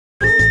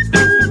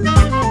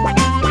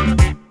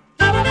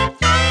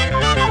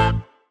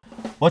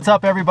What's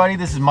up, everybody?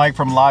 This is Mike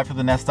from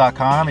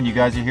LiveFromTheNest.com, and you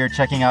guys are here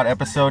checking out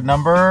episode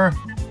number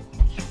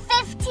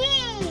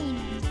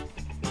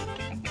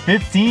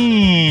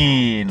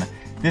 15.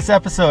 This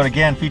episode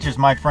again features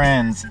my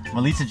friends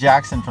Meliza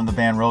Jackson from the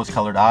band Rose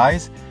Colored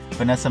Eyes,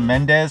 Venessa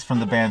Mendez from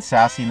the band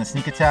Sassy and the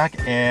Sneak Attack,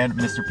 and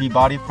Mr.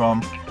 Peabody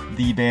from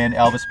the band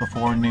Elvis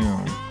Before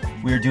Noon.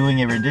 We are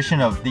doing a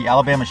rendition of the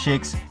Alabama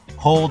Shake's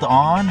Hold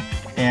On,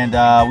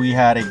 and we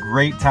had a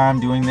great time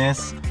doing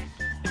this.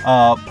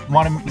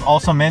 Want to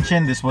also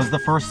mention this was the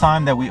first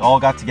time that we all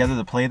got together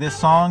to play this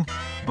song.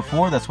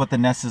 Before, that's what the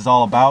Nest is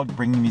all about,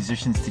 bringing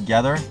musicians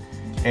together.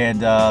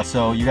 And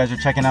so you guys are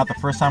checking out the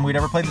first time we'd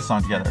ever played this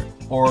song together,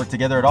 or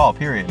together at all,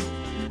 period.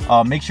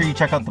 Make sure you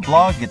check out the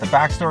blog, get the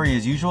backstory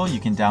as usual. You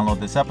can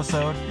download this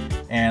episode.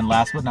 And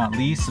last but not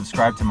least,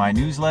 subscribe to my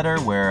newsletter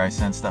where I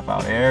send stuff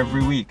out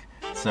every week.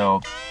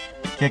 So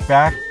kick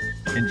back,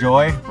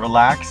 enjoy,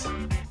 relax.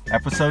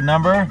 Episode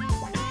number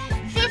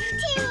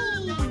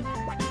 15.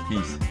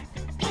 Peace.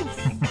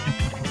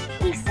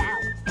 Peace out.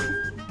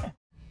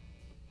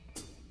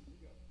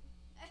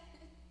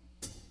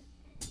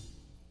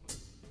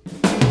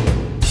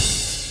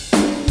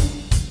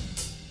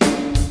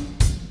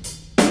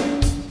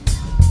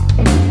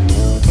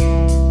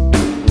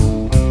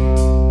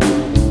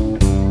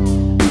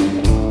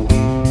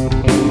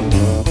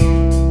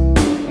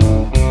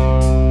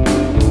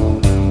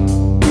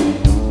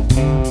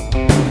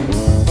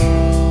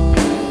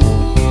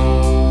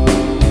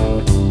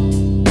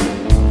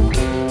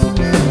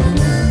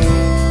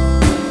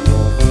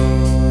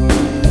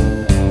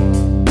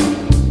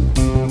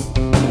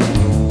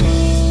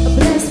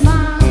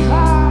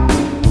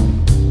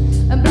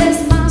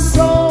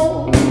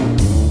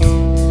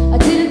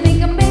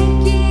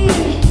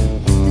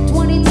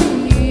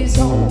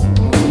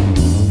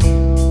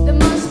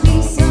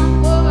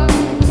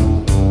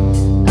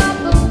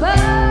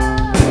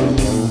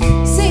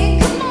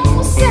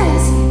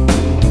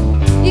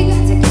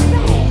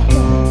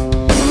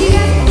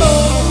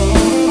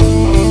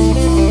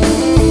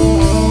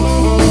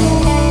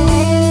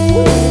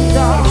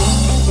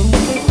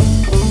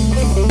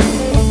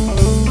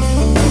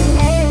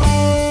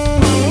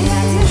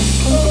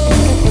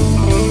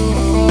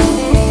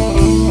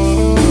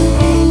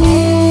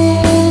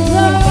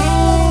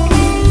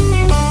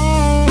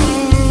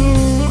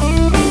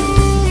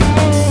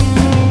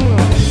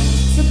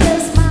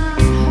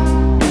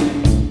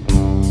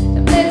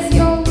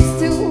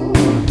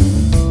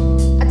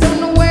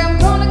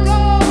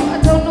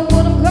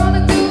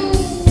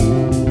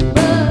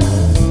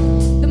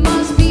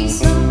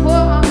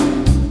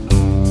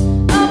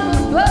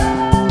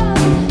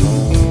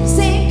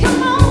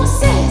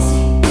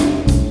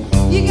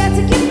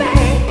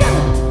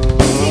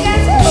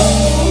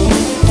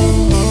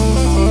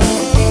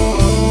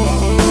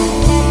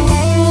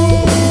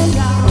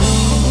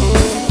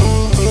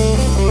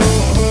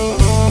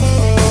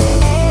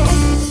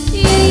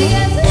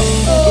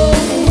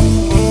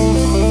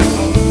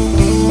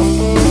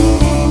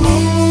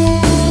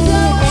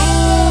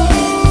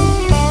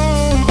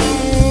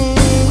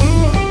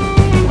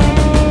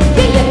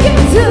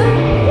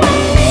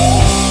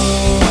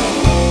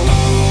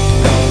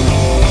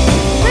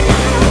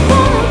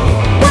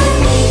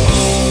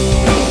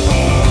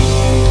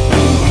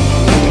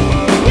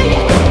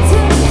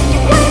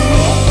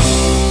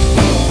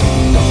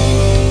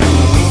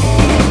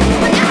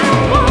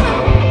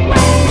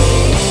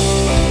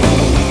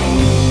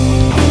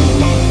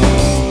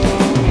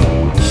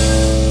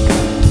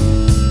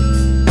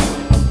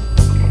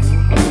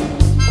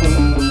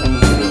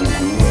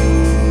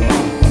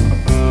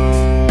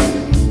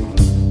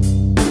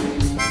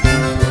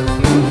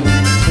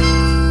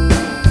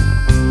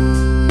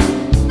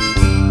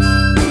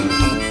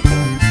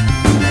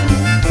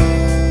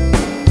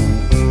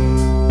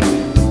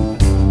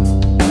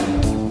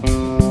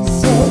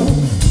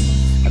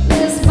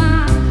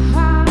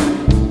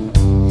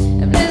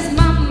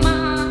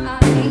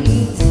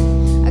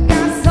 I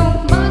got so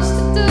much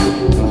to do,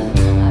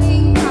 I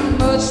ain't got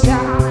much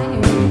time.